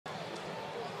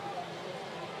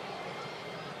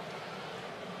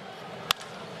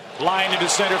Line into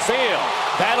center field.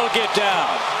 That'll get down.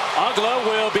 Uggla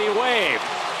will be waved.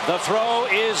 The throw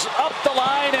is up the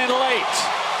line and late.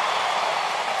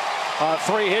 A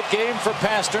 3-hit game for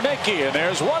Pastornicky, and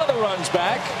there's one of the runs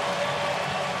back.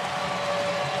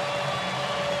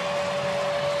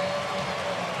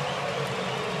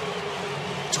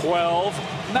 (12-9).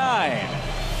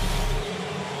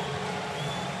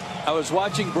 I was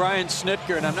watching Brian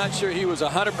Snitker, and I'm not sure he was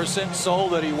 100%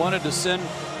 sold that he wanted to send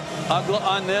Uggla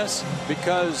on this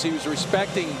because he was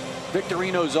respecting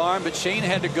Victorino's arm, but Shane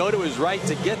had to go to his right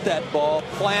to get that ball,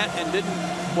 plant, and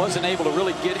wasn't able to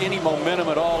really get any momentum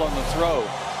at all on the throw.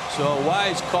 So a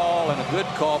wise call and a good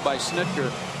call by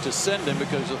Snitker to send him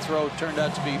because the throw turned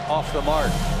out to be off the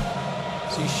mark.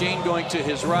 See Shane going to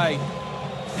his right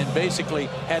and basically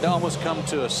had to almost come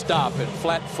to a stop and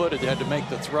flat-footed had to make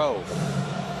the throw.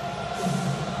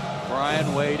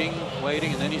 Brian waiting,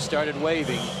 and then he started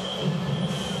waving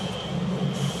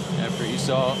after he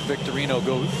saw Victorino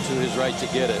go to his right to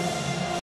get it.